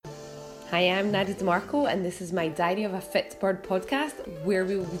Hi, I'm Nadia DeMarco, and this is my Diary of a Fit Bird podcast, where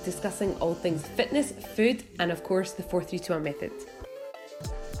we will be discussing all things fitness, food, and of course the 4-3-2-1 method.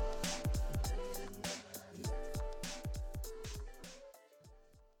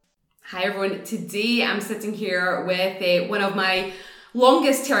 Hi everyone, today I'm sitting here with one of my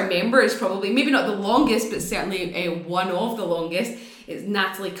longest term members, probably, maybe not the longest, but certainly one of the longest. It's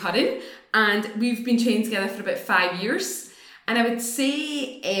Natalie Curran, and we've been training together for about 5 years. And I would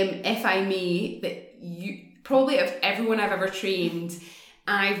say, if I may, that you probably of everyone I've ever trained,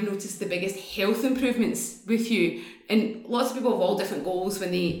 I've noticed the biggest health improvements with you. And lots of people have all different goals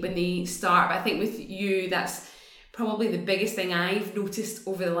when they start, but I think with you, that's probably the biggest thing I've noticed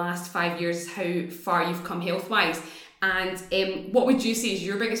over the last 5 years is how far you've come health-wise. And what would you say is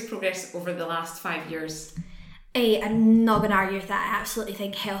your biggest progress over the last 5 years? I'm not going to argue with that. I absolutely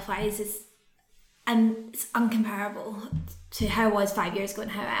think health-wise it's uncomparable to how I was 5 years ago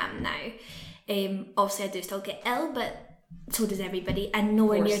and how I am now. Obviously I do still get ill, but so does everybody, and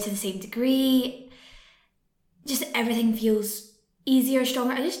nowhere near to the same degree. Just everything feels easier,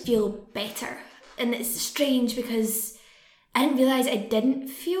 stronger. I just feel better. And it's strange because I didn't realise I didn't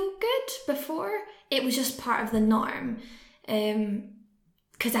feel good before. It was just part of the norm.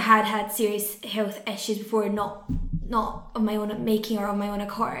 Because I had serious health issues before, not on my own making or on my own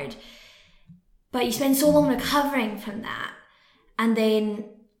accord. But you spend so long recovering from that, and then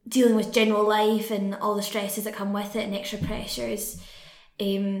dealing with general life and all the stresses that come with it and extra pressures,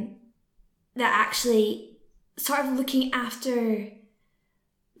 that actually sort of looking after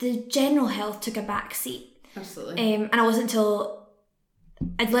the general health took a back seat. Absolutely. And it wasn't until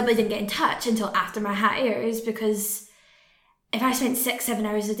I deliberately didn't get in touch until after my hires, because if I spent 6-7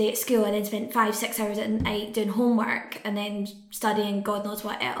 hours a day at school and then spent 5-6 hours at night doing homework and then studying God knows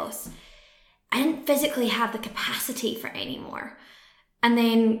what else, I didn't physically have the capacity for it anymore. And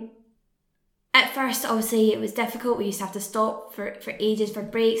then at first, obviously, it was difficult. We used to have to stop for ages for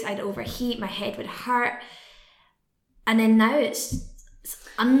breaks. I'd overheat, my head would hurt. And then now it's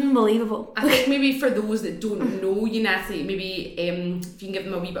unbelievable. I think maybe for those that don't know you, Natalie, maybe if you can give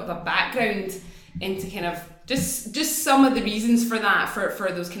them a wee bit of a background into kind of just some of the reasons for that,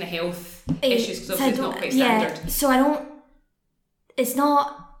 for those kind of health issues, because obviously it's not quite standard. Yeah,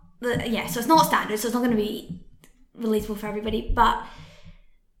 so it's not standard, so it's not going to be relatable for everybody, but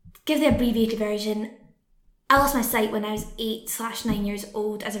give the abbreviated version. I lost my sight when I was 8/9 years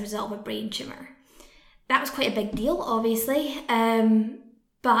old as a result of a brain tumour. That was quite a big deal, obviously,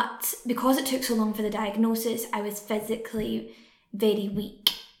 but because it took so long for the diagnosis, I was physically very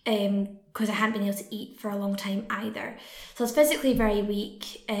weak, because I hadn't been able to eat for a long time either. So I was physically very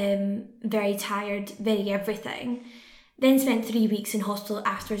weak, very tired, very everything. Then spent 3 weeks in hospital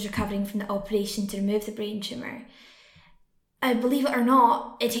afterwards recovering from the operation to remove the brain tumour. Believe it or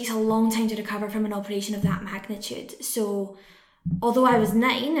not, it takes a long time to recover from an operation of that magnitude. So although I was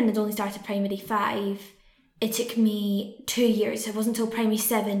 9 and had only started primary 5, it took me 2 years. It wasn't until primary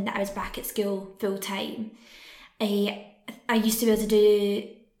 7 that I was back at school full time. I used to be able to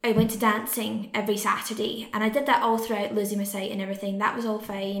I went to dancing every Saturday, and I did that all throughout losing my sight and everything. That was all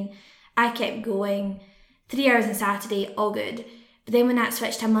fine. I kept going. 3 hours on Saturday, all good. But then when that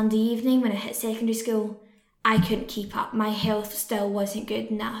switched to Monday evening, when I hit secondary school, I couldn't keep up. My health still wasn't good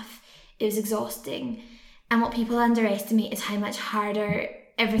enough. It was exhausting. And what people underestimate is how much harder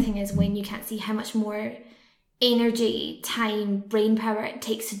everything is when you can't see, how much more energy, time, brain power it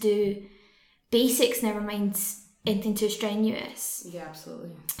takes to do basics, never mind anything too strenuous. Yeah,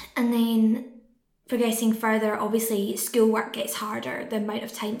 absolutely. And then progressing further, obviously schoolwork gets harder. The amount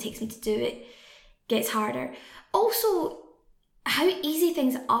of time it takes me to do it gets harder. Also, how easy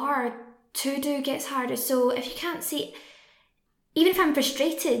things are to do gets harder. So if you can't see, even if I'm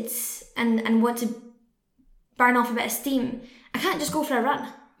frustrated and want to burn off a bit of steam, I can't just go for a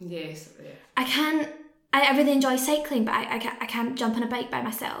run. Yes, yeah. I really enjoy cycling, but I can't jump on a bike by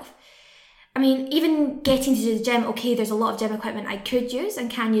myself. I mean, even getting to the gym, okay, there's a lot of gym equipment I could use and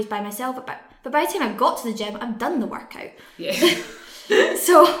can use by myself, but by the time I've got to the gym, I've done the workout. Yeah.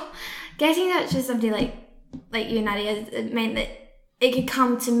 So getting that to somebody like you, Nadia, it meant that it could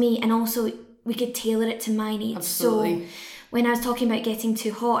come to me, and also we could tailor it to my needs. Absolutely. So when I was talking about getting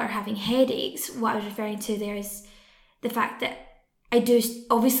too hot or having headaches, what I was referring to there is the fact that I do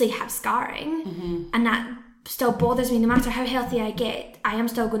obviously have scarring, and that still bothers me. No matter how healthy I get, I am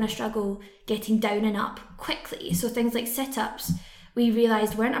still going to struggle getting down and up quickly. So things like sit-ups, we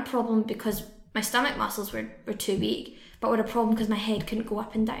realised weren't a problem because my stomach muscles were too weak, but were a problem because my head couldn't go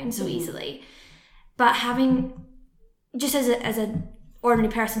up and down so easily. But having, just as a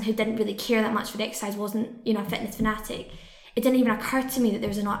ordinary person who didn't really care that much for exercise, wasn't, a fitness fanatic, it didn't even occur to me that there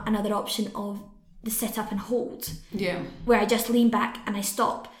was another option of the sit up and hold. Yeah. Where I just lean back and I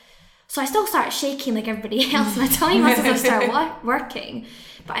stop. So I still start shaking like everybody else. My tummy muscles have started working.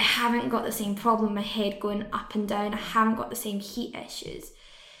 But I haven't got the same problem, my head going up and down. I haven't got the same heat issues.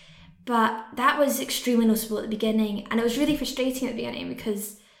 But that was extremely noticeable at the beginning. And it was really frustrating at the beginning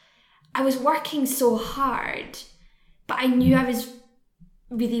because I was working so hard, but I knew I was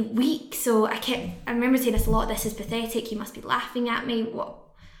really weak. So I remember saying this a lot, this is pathetic, you must be laughing at me. What?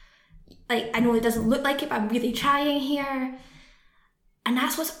 Like, I know it doesn't look like it, but I'm really trying here. And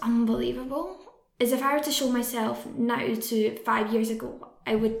that's what's unbelievable, is if I were to show myself now to 5 years ago,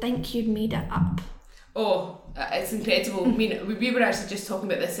 I would think you'd made it up. Oh, it's incredible. I mean, we were actually just talking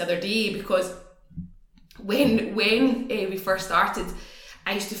about this the other day, because when we first started,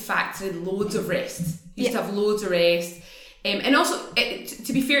 I used to factor in loads of rest. Used to have loads of rest. And also,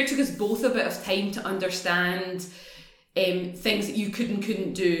 to be fair, it took us both a bit of time to understand things that you could and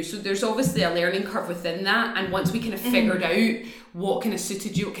couldn't do. So there's obviously a learning curve within that, and once we kind of figured out what kind of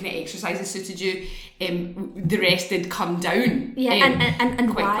suited you, what kind of exercises suited you, the rest did come down. Yeah,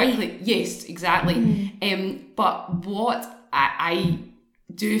 and quite why? quickly. Yes, exactly. But what I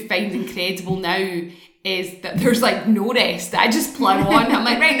do find incredible now is that there's like no rest. I just plow on. I'm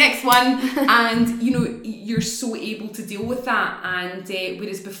like, right, next one. And you know, you're so able to deal with that. And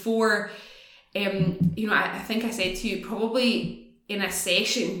whereas before, you know, I think I said to you, probably in a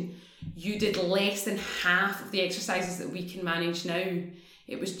session, you did less than half of the exercises that we can manage now.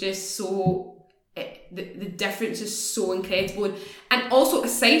 It was just so, the difference is so incredible. And also,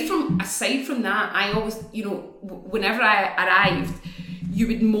 aside from that, I always, you know, whenever I arrived, you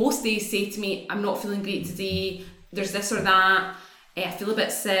would most days say to me, I'm not feeling great today, there's this or that, I feel a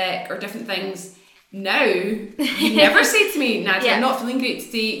bit sick, or different things. Now, you never say to me, Nadia, I'm not feeling great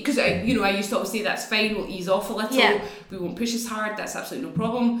today, because I used to always say, that's fine, we'll ease off a little, we won't push as hard, that's absolutely no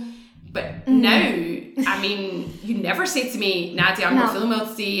problem. But now, I mean, you never say to me, Nadia, I'm not feeling well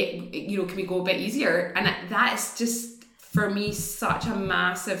today, you know, can we go a bit easier? And that is just, for me, such a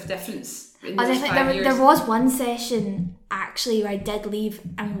massive difference in those 5 years. There was one session, actually, where I did leave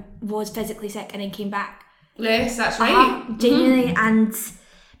and was physically sick and then came back. Yes, that's right. Genuinely,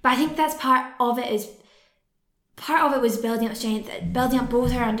 but I think that's part of it was building up strength, building up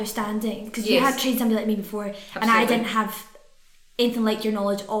both our understanding, because you had trained somebody like me before. Absolutely. And I didn't have anything like your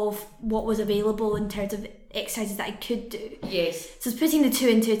knowledge of what was available in terms of exercises that I could do. Yes. So it's putting the two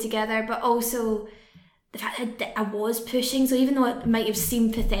and two together, but also the fact that I was pushing. So even though it might have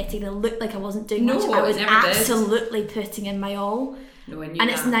seemed pathetic and it looked like I wasn't doing much, I was absolutely putting in my all.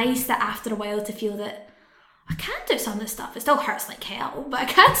 It's nice that after a while to feel that I can do some of this stuff. It still hurts like hell, but I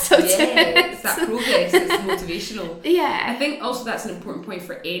can still do it. It's that progress, it's motivational. Yeah. I think also that's an important point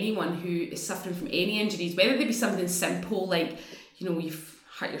for anyone who is suffering from any injuries, whether they be something simple like, you know, you've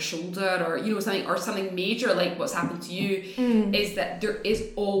hurt your shoulder, or, you know, something major like what's happened to you, is that there is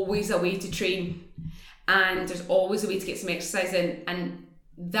always a way to train, and there's always a way to get some exercise in, and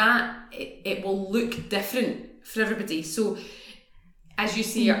that it will look different for everybody. So as you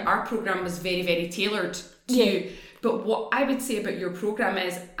see, our program was very, very tailored to you. But what I would say about your program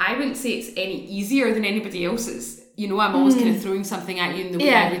is, I wouldn't say it's any easier than anybody else's. You know, I'm always kind of throwing something at you in the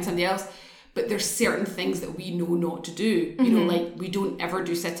way I would somebody else. But there's certain things that we know not to do. You know, like we don't ever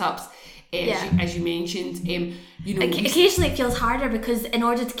do sit-ups, as you mentioned. You know, occasionally it feels harder, because in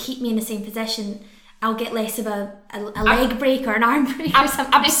order to keep me in the same position, I'll get less of a leg break or an arm break or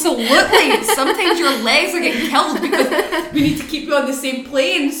something. Absolutely. Sometimes your legs are getting killed because we need to keep you on the same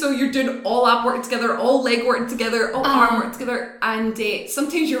plane. So you're doing all ab work together, all leg work together, all arm work together. And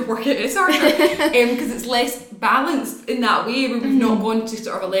sometimes your work is harder because it's less balanced in that way, where we've not gone to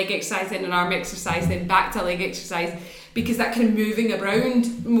sort of a leg exercise, then an arm exercise, then back to a leg exercise. Because that kind of moving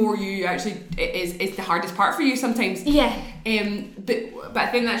around more, you actually is the hardest part for you sometimes. Yeah. But I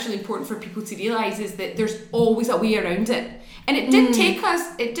think that's really important for people to realise, is that there's always a way around it. And it did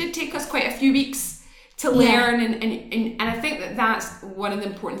take us quite a few weeks to learn, and I think that's one of the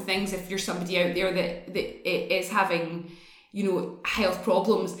important things. If you're somebody out there that is having, you know, health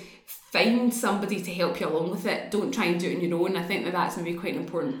problems, find somebody to help you along with it. Don't try and do it on your own. I think that's maybe quite an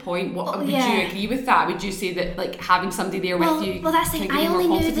important point. Would you agree with that? Would you say that, like, having somebody there with you? Well, that's the thing. I only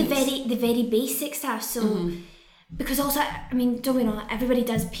knew the very basic stuff. So because also, I mean, don't we know, everybody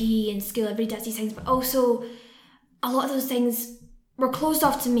does PE in school, everybody does these things, but also a lot of those things were closed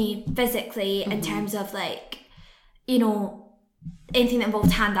off to me physically in terms of, like, you know, anything that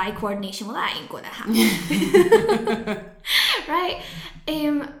involved hand-eye coordination. Well, that ain't going to happen. Right?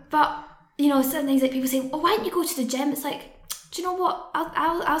 But, you know, some things like people say, oh, why don't you go to the gym? It's like, do you know what?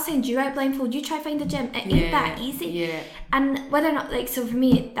 I'll send you out blindfold. You try find a gym. It ain't that easy. Yeah. And whether or not, like, so for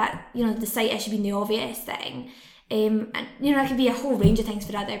me, that, you know, the sight issue being the obvious thing, and you know, that could be a whole range of things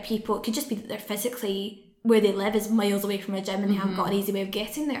for other people. It could just be that they're physically, where they live is miles away from a gym and they haven't got an easy way of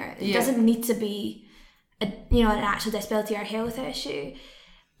getting there. It doesn't need to be an actual disability or health issue.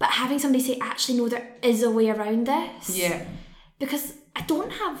 But having somebody say, actually, no, there is a way around this. Yeah. Because I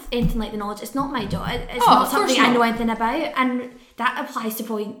don't have anything like the knowledge. It's not my job. It's not something I know anything about. And that applies to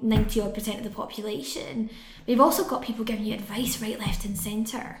probably 90% of the population. We've also got people giving you advice right, left and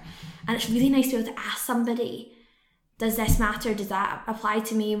centre. And it's really nice to be able to ask somebody, does this matter? Does that apply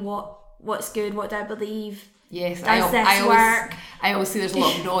to me? What's good? What do I believe? Yes, I always say there's a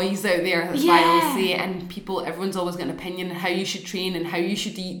lot of noise out there. That's why I always say it. And everyone's always got an opinion on how you should train and how you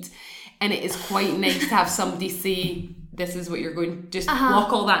should eat. And it is quite nice to have somebody say, this is what you're going to just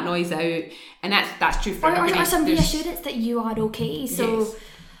block all that noise out. And that's true for everybody. Or some reassurance that you are okay. So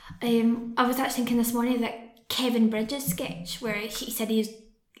I was actually thinking this morning that Kevin Bridges' sketch where he said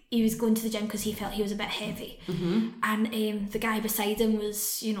he was going to the gym because he felt he was a bit heavy, and the guy beside him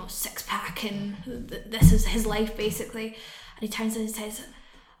was, you know, 6-pack and this is his life basically, and he turns and says,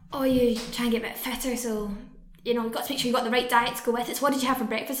 oh, you try and get a bit fitter, so, you know, you've got to make sure you've got the right diet to go with it. So what did you have for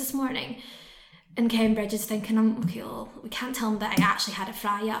breakfast this morning? And Kevin Bridges thinking, okay, well, we can't tell him that I actually had a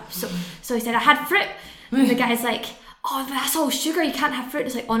fry up, so he said I had fruit, and the guy's like, oh, but that's all sugar, you can't have fruit.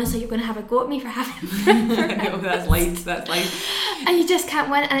 It's like, honestly, you're going to have a go at me for having fruit. No, that's light. And you just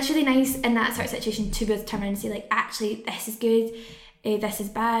can't win. And it's really nice in that sort of situation to be able to turn around and say, like, actually, this is good, this is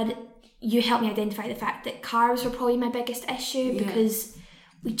bad. You helped me identify the fact that carbs were probably my biggest issue, because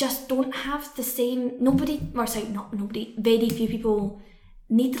we just don't have the same, very few people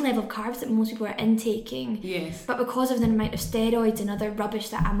need the level of carbs that most people are intaking. Yes. But because of the amount of steroids and other rubbish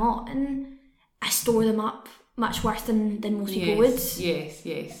that I'm on, I store them up much worse than most people would. Yes.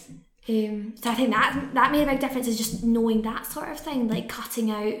 So I think that made a big difference, is just knowing that sort of thing, like cutting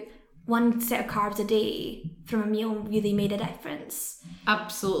out one set of carbs a day from a meal really made a difference.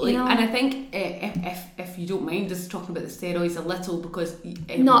 Absolutely. You know? And I think if you don't mind just talking about the steroids a little, because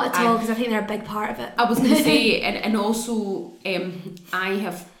not at all, because I think they're a big part of it. I was going to say, and also I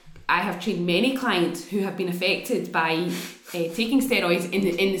have trained many clients who have been affected by taking steroids in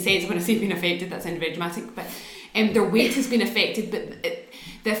the sense, when I say being affected, that sounds very dramatic, but their weight has been affected, but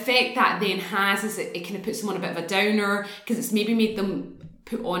the effect that then has is it kind of puts them on a bit of a downer, because it's maybe made them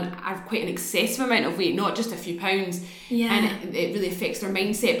put on quite an excessive amount of weight, not just a few pounds, and it really affects their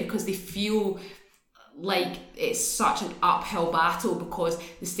mindset, because they feel like it's such an uphill battle because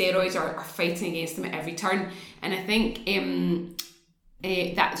the steroids are fighting against them at every turn. And I think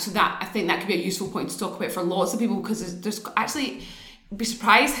I think that could be a useful point to talk about for lots of people, because there's actually, be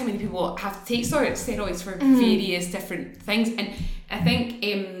surprised how many people have to take steroids for various different things. And I think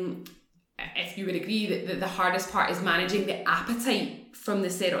if you would agree that the hardest part is managing the appetite from the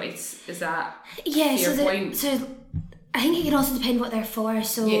steroids. Is that fair point? So I think it can also depend what they're for.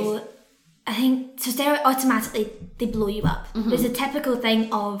 So I think steroids automatically, they blow you up. There's a typical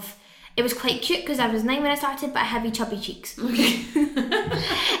thing of, it was quite cute because I was 9 when I started, but I have chubby cheeks. Okay.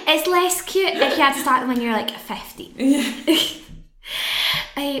 It's less cute if you had to start them when you're like 50.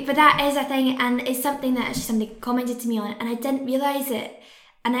 But that is a thing, and it's something that actually somebody commented to me on, and I didn't realise it.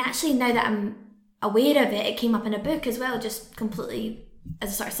 And actually, now that I'm aware of it, it came up in a book as well, just completely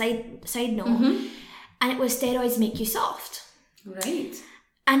as a sort of side note. And it was steroids make you soft. Right.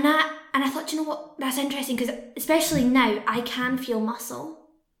 And I thought, you know what, that's interesting, because especially now I can feel muscle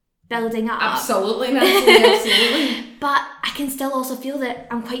building up. Absolutely. But I can still also feel that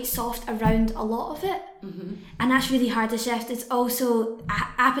I'm quite soft around a lot of it. And that's really hard to shift. It's also,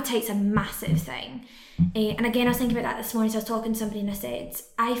 appetite's a massive thing. And again, I was thinking about that this morning, so I was talking to somebody and I said,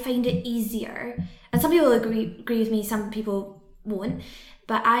 I find it easier, and some people will agree with me, some people won't,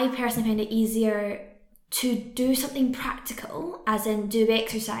 but I personally find it easier to do something practical, as in do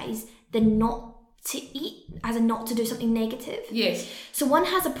exercise, than not to eat, as in not to do something negative. Yes. So one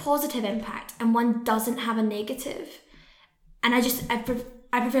has a positive impact and one doesn't have a negative. And I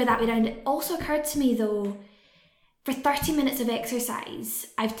prefer that way around. It also occurred to me though, for 30 minutes of exercise,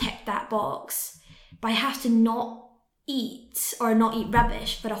 I've ticked that box, but I have to not eat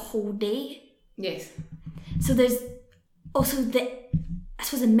rubbish for a whole day. Yes. So there's also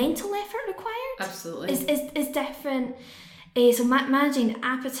the mental effort required. Absolutely. Is different. So managing the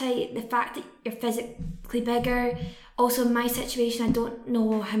appetite, the fact that you're physically bigger. Also, in my situation, I don't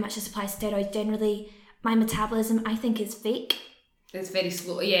know how much this applies to steroids generally. My metabolism, I think, is fake. It's very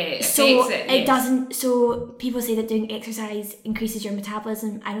slow. Yeah, it so affects it. It doesn't. So people say that doing exercise increases your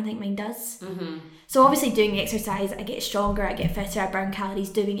metabolism. I don't think mine does. Mm-hmm. So obviously doing exercise, I get stronger, I get fitter, I burn calories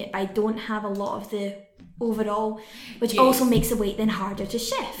doing it, but I don't have a lot of the overall, which also makes the weight then harder to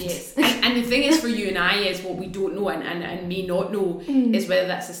shift. Yes, and the thing is for you and I is what we don't know and may not know is whether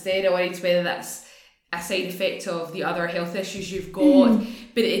that's the steroids, whether that's a side effect of the other health issues you've got,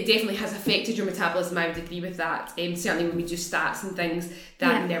 but it definitely has affected your metabolism. I would agree with that. Certainly when we do stats and things,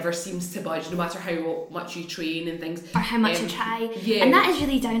 that never seems to budge, no matter how much you train and things. Or how much you try. Yeah. And that is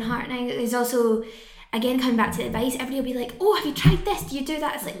really downheartening. There's also, again, coming back to the advice, everybody will be like, oh, have you tried this? Do you do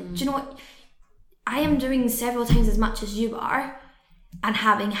that? It's like, do you know what? I am doing several times as much as you are and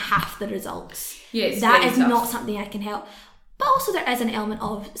having half the results. Yeah, that is not something I can help. But also there is an element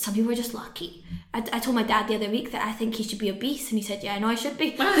of some people are just lucky. I told my dad the other week that I think he should be obese, and he said, yeah, I know I should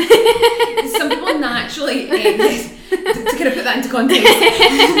be. Some people naturally, to kind of put that into context,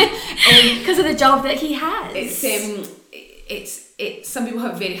 because of the job that he has. It's some people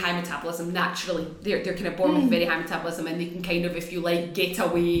have very high metabolism naturally. They're kind of born with very high metabolism, and they can kind of, if you like, get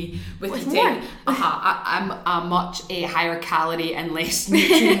away with eating a much higher calorie and less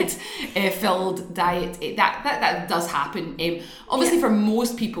nutrient filled diet. That does happen. Obviously, for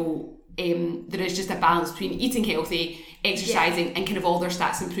most people, there is just a balance between eating healthy, exercising, and kind of all their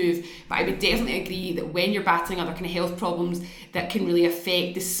stats improve. But I would definitely agree that when you're battling other kind of health problems, that can really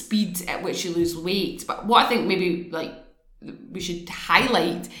affect the speed at which you lose weight. But what I think maybe like we should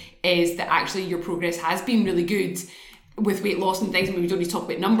highlight is that actually your progress has been really good with weight loss and things. I mean, we don't need to talk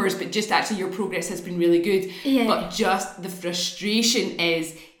about numbers, but just actually your progress has been really good. Yeah. But just the frustration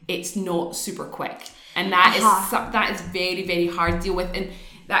is it's not super quick, and that is very, very hard to deal with. And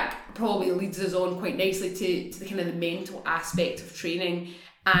that probably leads us on quite nicely to the kind of the mental aspect of training.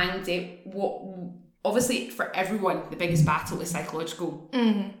 And what obviously for everyone the biggest battle is psychological.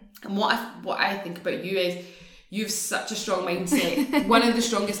 And what I think about you is you've such a strong mindset, one of the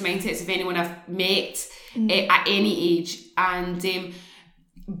strongest mindsets of anyone I've met at any age. And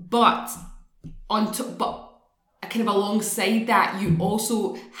but kind of alongside that, you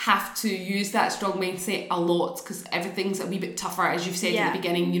also have to use that strong mindset a lot, because everything's a wee bit tougher, as you've said at the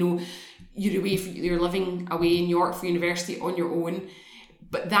beginning. You know, you're living away in York for university on your own,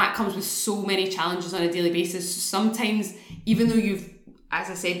 but that comes with so many challenges on a daily basis. So sometimes, even though you've, as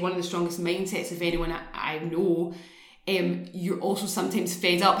I said, one of the strongest mindsets of anyone I know, you're also sometimes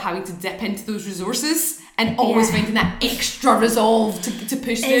fed up having to dip into those resources and always finding that extra resolve to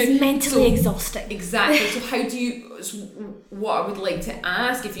push through. It's mentally exhausting. Exactly. So how do you, what I would like to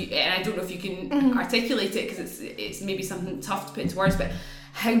ask, if you, and I don't know if you can articulate it because it's maybe something tough to put into words, but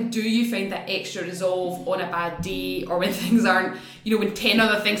how do you find that extra resolve on a bad day, or when things aren't, when 10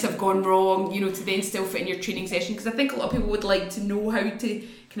 other things have gone wrong, to then still fit in your training session? Because I think a lot of people would like to know how to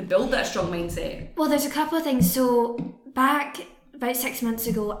kind of build that strong mindset. Well, there's a couple of things. So back about 6 months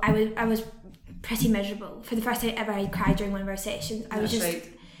ago, I was pretty miserable. For the first time ever, I cried during one of our sessions. I was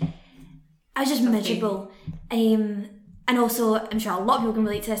just miserable. And also, I'm sure a lot of people can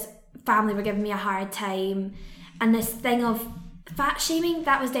relate to this. Family were giving me a hard time, and this thing of fat shaming,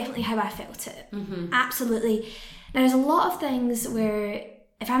 that was definitely how I felt it. Absolutely. Now, there's a lot of things where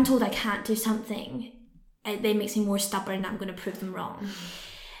if I'm told I can't do something, it then makes me more stubborn and I'm going to prove them wrong.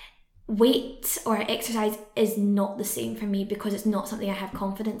 Weight or exercise is not the same for me because it's not something I have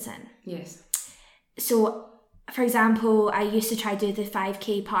confidence in. Yes. So, for example, I used to try to do the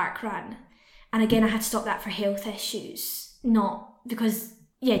 5k park run, and again I had to stop that for health issues, not because,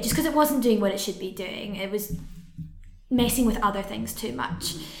 just because it wasn't doing what it should be doing. It was messing with other things too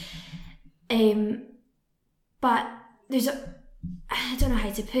much. But I don't know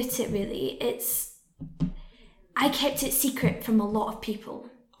how to put it really. I kept it secret from a lot of people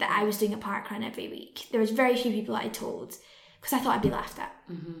that I was doing a park run every week. There was very few people that I told because I thought I'd be laughed at.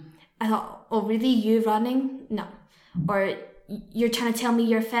 I thought, oh really, you running? No. Or you're trying to tell me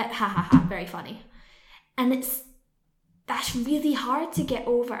you're fit? Ha ha ha, very funny. And that's really hard to get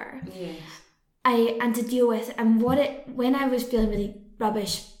over. Yes. And to deal with. And when I was feeling really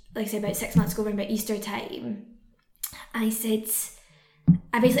rubbish, like I said, about 6 months ago, around about Easter time, I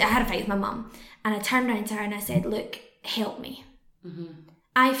had a fight with my mum, and I turned around to her and I said, look, help me.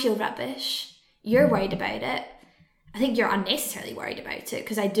 I feel rubbish. You're worried about it. I think you're unnecessarily worried about it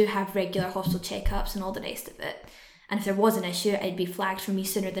because I do have regular hospital checkups and all the rest of it. And if there was an issue, it'd be flagged for me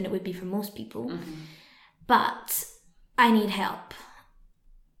sooner than it would be for most people. But I need help.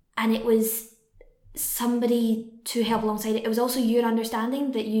 And it was somebody to help alongside it. It was also your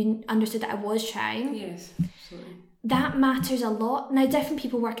understanding that you understood that I was trying. Yes, absolutely. that matters a lot. Now, different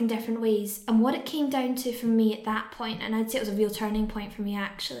people work in different ways, and what it came down to for me at that point, and I'd say it was a real turning point for me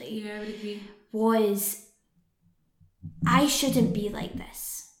actually, Yeah, I would agree. was I shouldn't be like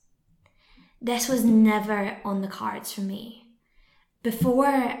this. This was never on the cards for me.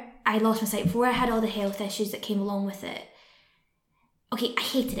 Before I lost my sight, before I had all the health issues that came along with it, okay, I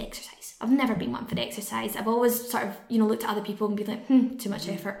hated exercise. I've never been one for exercise. I've always sort of, looked at other people and been like, too much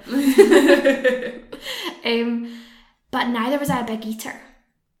effort. But neither was I a big eater.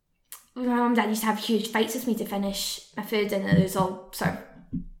 My mum and dad used to have huge fights with me to finish my food, and there's all sort of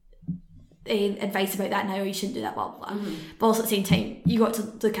advice about that now, or you shouldn't do that, blah, blah, blah. Mm-hmm. But also at the same time, you got to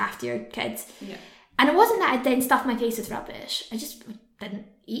look after your kids. Yeah. And it wasn't that I then stuffed my face with rubbish. I just didn't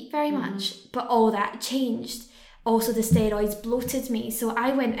eat very much. But all that changed. Also, the steroids bloated me. So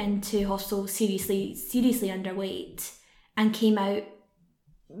I went into hospital seriously underweight and came out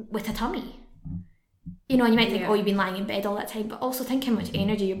with a tummy. And you might think, you've been lying in bed all that time, but also think how much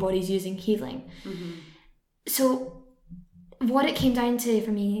energy your body's using healing. Mm-hmm. So what it came down to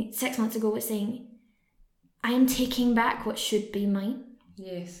for me 6 months ago was saying, I am taking back what should be mine.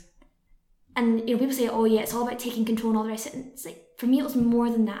 Yes. And people say, oh yeah, it's all about taking control and all the rest of it. And it's like, for me, it was more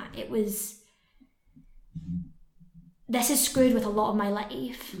than that. It was, this is screwed with a lot of my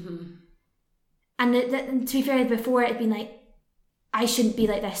life. Mm-hmm. And to be fair, before it'd been like, I shouldn't be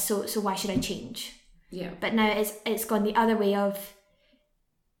like this, so why should I change? Yeah. But now it's gone the other way of,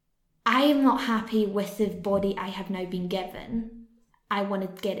 I am not happy with the body I have now been given. I want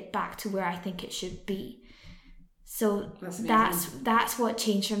to get it back to where I think it should be. So that's what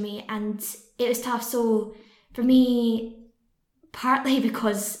changed for me, and it was tough. So for me, partly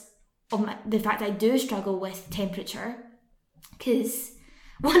because of the fact I do struggle with temperature, because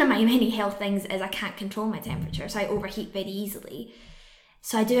one of my many health things is I can't control my temperature, so I overheat very easily.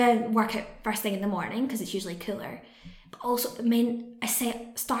 So I do a workout first thing in the morning because it's usually cooler, but also it meant I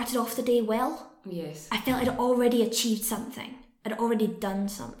started off the day well. Yes. I felt I'd already achieved something. I'd already done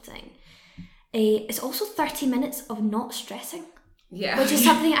something. It's also 30 minutes of not stressing. Yeah. Which is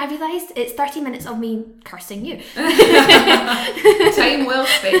something I realised. It's 30 minutes of me cursing you. Time well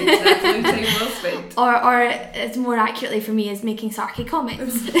spent. Definitely time well spent. Or it's more accurately for me is making sarky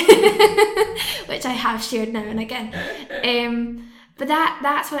comments. Which I have shared now and again. But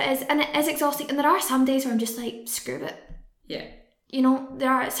that's what it is. And it is exhausting. And there are some days where I'm just like, screw it. Yeah.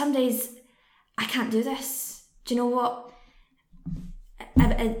 There are some days I can't do this. Do you know what?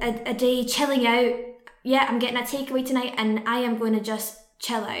 A day chilling out, I'm getting a takeaway tonight and I am going to just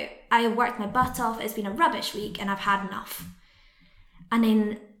chill out. I have worked my butt off, it's been a rubbish week and I've had enough. And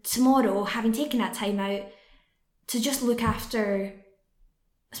then tomorrow, having taken that time out to just look after,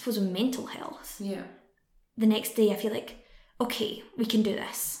 I suppose, mental health. Yeah. The next day I feel like, okay, we can do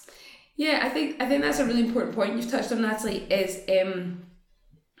this. Yeah, I think that's a really important point you've touched on, Natalie, is and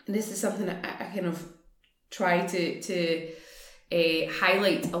this is something that I kind of try to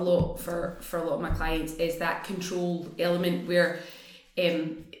highlight a lot for a lot of my clients, is that control element where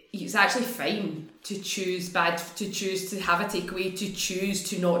it's actually fine to choose to have a takeaway, to choose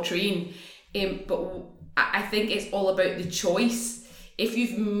to not train, but I think it's all about the choice. If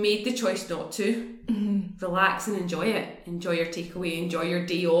you've made the choice not to, relax and enjoy it. Enjoy your takeaway, enjoy your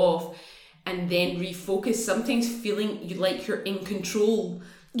day off, and then refocus. Sometimes feeling like you're in control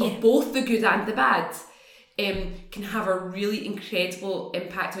of both the good and the bad can have a really incredible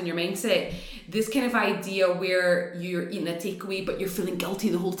impact on your mindset. This kind of idea where you're eating a takeaway but you're feeling guilty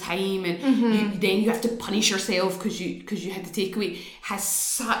the whole time, and then you have to punish yourself because you had the takeaway, has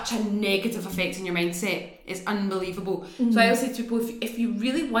such a negative effect on your mindset. It's unbelievable. So I always say to people, if you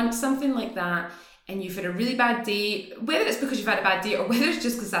really want something like that and you've had a really bad day, whether it's because you've had a bad day or whether it's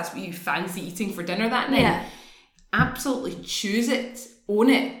just because that's what you fancy eating for dinner that night, absolutely choose it. Own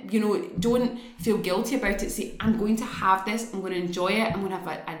it, don't feel guilty about it. Say, I'm going to have this, I'm going to enjoy it, I'm going to have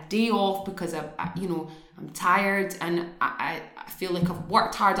a day off because I'm tired and I feel like I've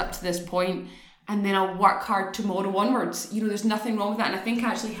worked hard up to this point, and then I'll work hard tomorrow onwards. There's nothing wrong with that. And I think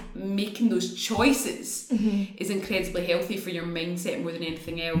actually making those choices is incredibly healthy for your mindset more than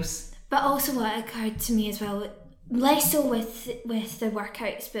anything else. But also what occurred to me as well, less so with the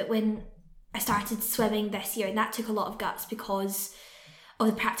workouts, but when I started swimming this year, and that took a lot of guts because of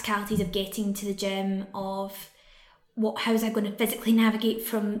the practicalities of getting to the gym, of how was I going to physically navigate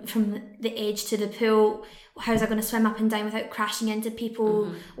from the edge to the pool, how was I going to swim up and down without crashing into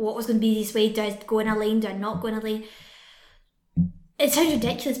people, what was going to be the easiest way, do I go in a lane, do I not go in a lane? It sounds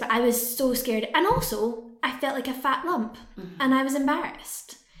ridiculous, but I was so scared, and also I felt like a fat lump, and I was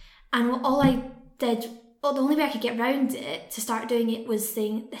embarrassed, and all I did, the only way I could get around it to start doing it was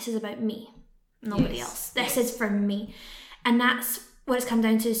saying, this is about me. nobody else. This is for me. And that's what it's come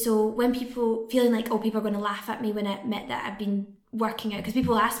down to. So when people feeling like, oh, people are going to laugh at me when I admit that I've been working out, because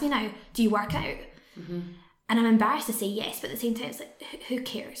people ask me now, do you work out? And I'm embarrassed to say yes, but at the same time, it's like, who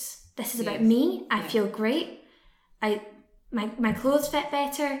cares? This is about me. I feel great. My clothes fit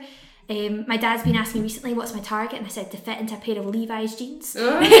better. My dad's been asking me recently, what's my target? And I said to fit into a pair of Levi's jeans.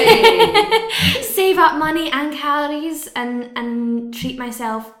 Save up money and calories and treat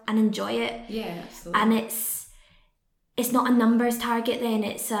myself and enjoy it. Yeah, absolutely. And it's not a numbers target then,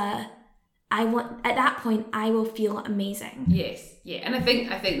 it's at that point I will feel amazing. Yes, yeah. And I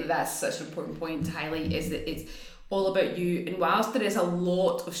think that's such an important point to highlight, is that it's all about you. And whilst there is a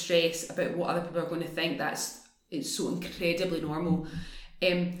lot of stress about what other people are going to think, it's so incredibly normal.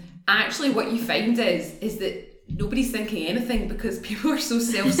 Actually what you find is that nobody's thinking anything, because people are so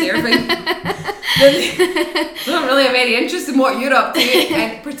self-serving. They don't really have any interest in what you're up to.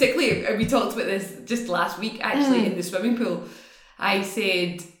 And particularly, we talked about this just last week actually in the swimming pool. I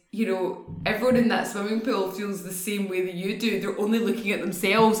said, everyone in that swimming pool feels the same way that you do. They're only looking at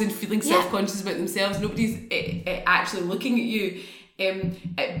themselves and feeling self-conscious about themselves. Nobody's actually looking at you.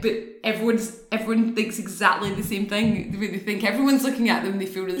 But everyone thinks exactly the same thing. They think everyone's looking at them, they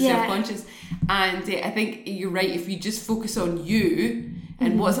feel really self-conscious. And I think you're right. If you just focus on you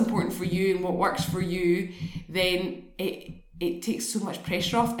and what's important for you and what works for you, then it takes so much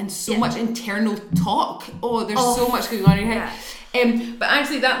pressure off and so much internal talk. There's so much going on in your head. But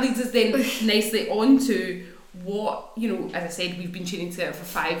actually that leads us then nicely on to what, as I said, we've been tuning together for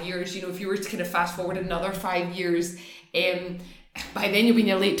 5 years. If you were to kind of fast forward another 5 years, by then you'll be in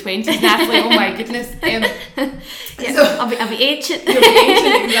your late 20s, Natalie. Oh my goodness. So I'll be ancient. You'll be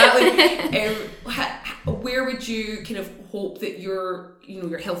ancient, exactly. Where would you kind of hope that your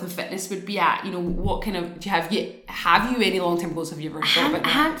health and fitness would be at? What kind of, have you any long-term goals? Have you ever thought about that? I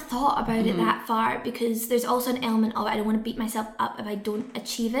hadn't thought about it that far, because there's also an element of I don't want to beat myself up if I don't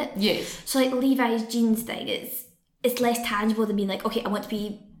achieve it. Yes. So like Levi's jeans thing, it's less tangible than being like, okay, I want to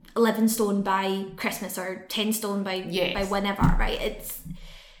be 11 stone by Christmas or 10 stone by whenever, right? It's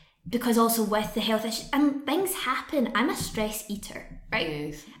because also with the health issues and things happen. I'm a stress eater, right?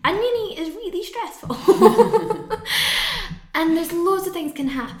 Yes. And uni is really stressful. And there's loads of things can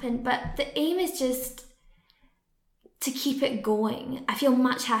happen, but the aim is just to keep it going. I feel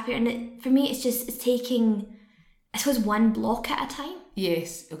much happier, and for me it's taking, I suppose, one block at a time.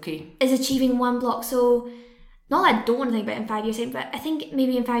 Yes, okay. Is achieving one block. So not that I don't want to think about it in 5 years' time, but I think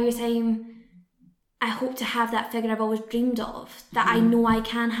maybe in 5 years' time, I hope to have that figure I've always dreamed of, that I know I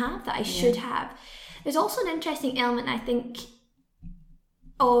can have, that I should have. There's also an interesting element, I think,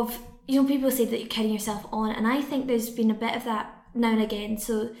 of, people say that you're carrying yourself on, and I think there's been a bit of that now and again.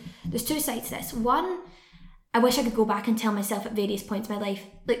 So there's two sides to this. One, I wish I could go back and tell myself at various points in my life,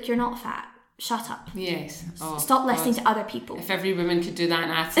 look, you're not fat. Shut up. Yes. Stop listening to other people. If every woman could do that,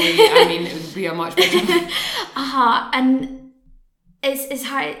 Natalie, it would be a much better. And it's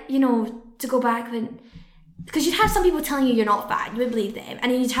hard, to go back because you'd have some people telling you you're not fat, you would believe them,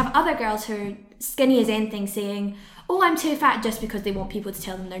 and then you'd have other girls who are skinny as anything saying, oh, I'm too fat, just because they want people to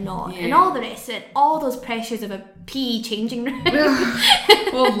tell them they're not, and all the rest of it, all those pressures of a PE changing room.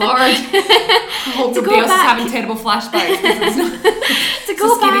 Oh Lord. I hope nobody else is having terrible flashbacks. To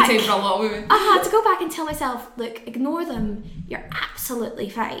go back, skinny time for a lot of women. To go back and tell myself, look, ignore them, you're absolutely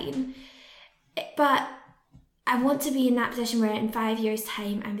fine. But I want to be in that position where in 5 years'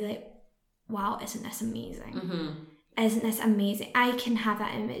 time I'd be like, wow, isn't this amazing? Isn't this amazing? I can have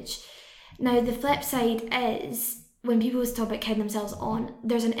that image. Now, the flip side is, when people talk about carrying themselves on,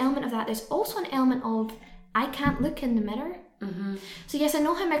 there's an element of that. There's also an element of, I can't look in the mirror. So yes, I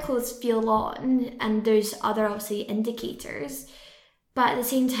know how my clothes feel on, and there's other, obviously, indicators. But at the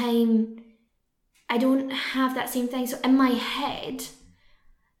same time, I don't have that same thing. So in my head,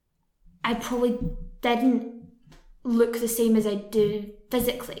 I probably didn't look the same as I do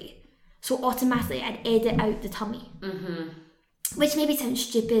physically. So automatically I'd edit out the tummy. Which maybe sounds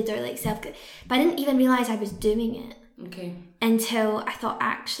stupid or like self-good, but I didn't even realise I was doing it. Okay. Until I thought,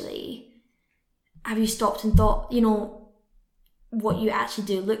 actually, have you stopped and thought, what you actually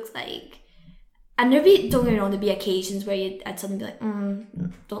do look like? And don't get me wrong, there'd be occasions where I'd suddenly be like,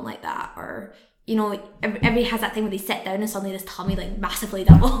 don't like that, or everybody has that thing where they sit down and suddenly this tummy like massively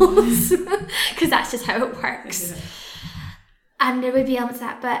doubles, because that's just how it works. And there would be elements of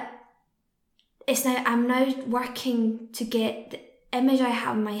that, but I'm now working to get the image I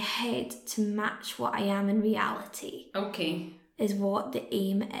have in my head to match what I am in reality. Okay. Is what the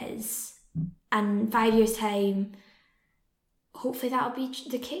aim is. And 5 years' time, hopefully that'll be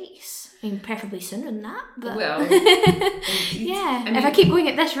the case. I mean, preferably sooner than that, but Well, yeah, if I keep going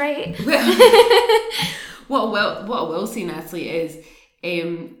at this rate. What I will say, Natalie, is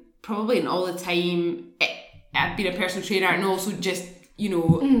probably in all the time I've been a personal trainer, and also just,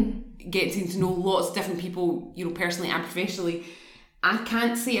 getting to know lots of different people, personally and professionally, I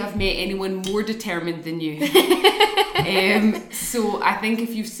can't say I've met anyone more determined than you. So I think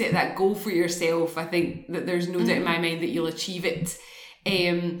if you set that goal for yourself, I think that there's no doubt in my mind that you'll achieve it.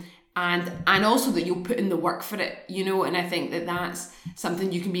 And also that you'll put in the work for it, and I think that that's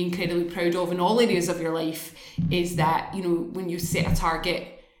something you can be incredibly proud of in all areas of your life, is that, when you set a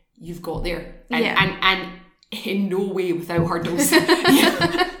target, you've got there. And in no way without hurdles.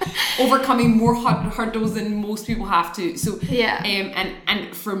 Overcoming more hurdles than most people have to. So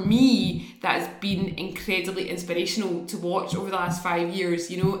and for me, that has been incredibly inspirational to watch over the last 5 years,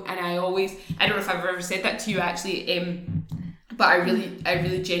 and I don't know if I've ever said that to you actually, but I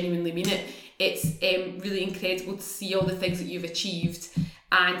really genuinely mean it. It's really incredible to see all the things that you've achieved,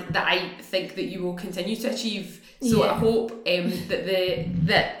 and that I think that you will continue to achieve. So I hope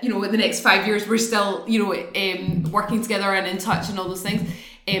that in the next 5 years we're still working together and in touch and all those things.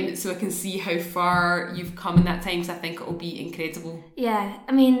 So I can see how far you've come in that time. So I think it will be incredible. Yeah,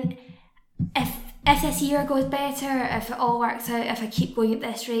 I mean, if this year goes better, if it all works out, if I keep going at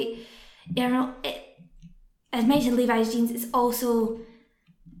this rate, as mentioned, Levi's jeans, it's also,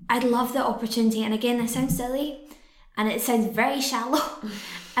 I'd love the opportunity, and again, this sounds silly and it sounds very shallow,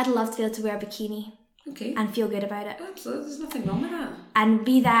 I'd love to be able to wear a bikini and feel good about it. Absolutely, there's nothing wrong with that. And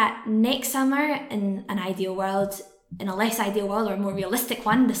be that next summer in an ideal world, in a less ideal world or a more realistic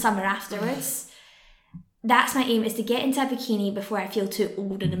one, the summer afterwards. That's my aim, is to get into a bikini before I feel too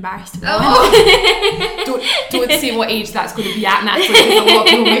old and embarrassed to wear it. Don't say what age that's going to be at, Natalie, because a lot of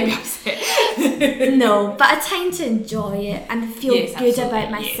people might be upset. No, but a time to enjoy it and feel good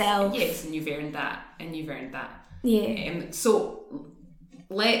about myself. Yes, and you've earned that. Yeah. So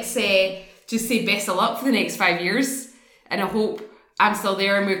let's just say best of luck for the next 5 years, and I hope I'm still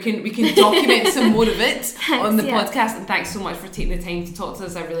there and we can document some more of it on the podcast. And thanks so much for taking the time to talk to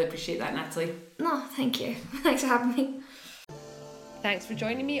us. I really appreciate that, Natalie. No, thank you. Thanks for having me. Thanks for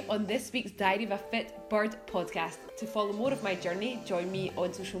joining me on this week's Diary of a Fit Bird podcast. To follow more of my journey, join me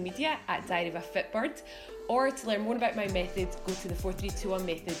on social media at Diary of a Fit Bird, or to learn more about my methods, go to the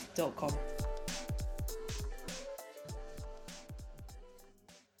 4321method.com.